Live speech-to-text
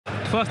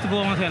First of all,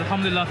 I want to say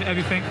alhamdulillah for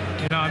everything.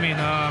 You know what I mean?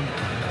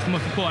 It's the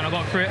most important. I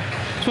got through it.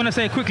 Just want to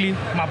say quickly,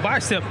 my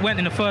bicep went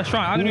in the first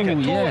round. I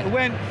didn't get tore. It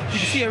went. You can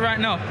see it right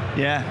now.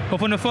 Yeah.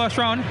 But from the first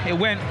round, it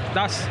went.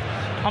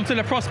 I'm still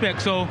a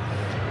prospect, so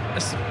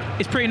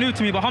it's pretty new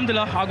to me. But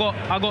alhamdulillah,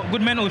 I got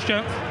good mental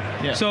strength.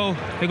 Yeah. So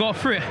they got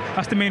through it.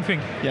 That's the main thing.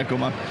 Yeah, good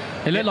man.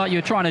 It looked like you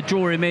were trying to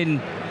draw him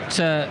in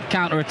to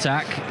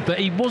counter-attack, but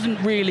he wasn't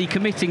really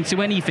committing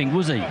to anything,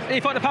 was he? He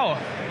fought the power.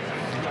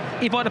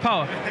 He fought the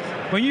power.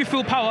 When you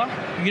feel power,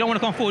 you don't want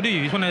to come forward, do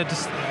you? You just want to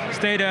just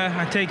stay there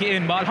and take it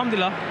in. But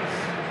alhamdulillah,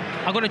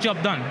 I got the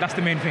job done. That's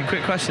the main thing.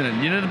 Quick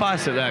question, you know the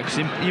bicep there, because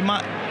you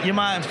might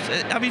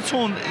have you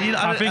torn?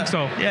 I think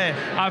so. Yeah,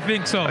 I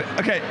think so.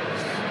 Okay.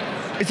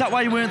 Is that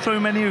why you weren't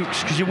throwing many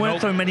hooks? Because you weren't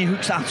throwing many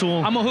hooks at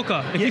all. I'm a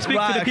hooker. If you speak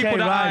to the people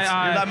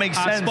that makes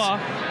sense.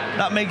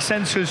 That makes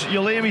sense, because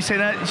you'll hear me saying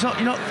that it's not,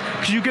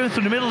 because you're going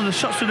through the middle. The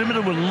shots through the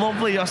middle were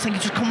lovely. I was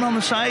thinking just come around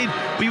the side,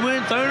 but you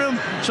weren't throwing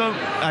them. So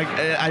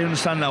I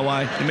understand now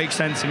why. It makes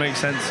sense. It makes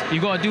sense. You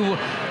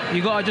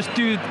gotta just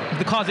do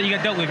the cards that you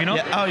get dealt with.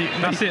 Yeah.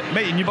 That's it.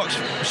 Mate, in your box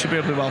should be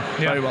able to do well.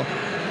 Yeah. Very well.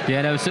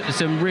 Yeah, there was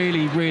some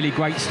really, really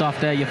great stuff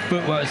there. Your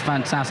footwork is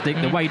fantastic.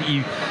 The way that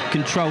you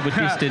control the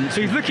distance.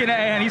 He's looking at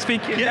it and he's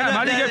thinking,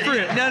 how do you get through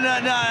it? No.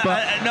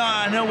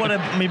 I know what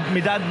my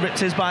dad ripped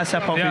his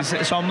bicep off,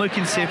 so I'm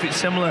looking to see if it's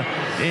similar.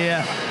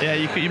 Yeah,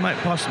 you might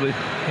possibly.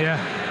 Yeah.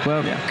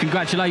 Well,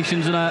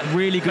 congratulations on a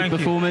really good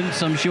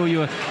performance. I'm sure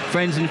your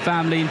friends and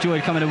family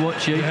enjoyed coming to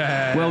watch you.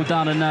 Yeah. Well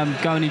done,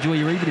 and go and enjoy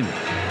your evening.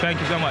 Thank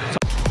you so much.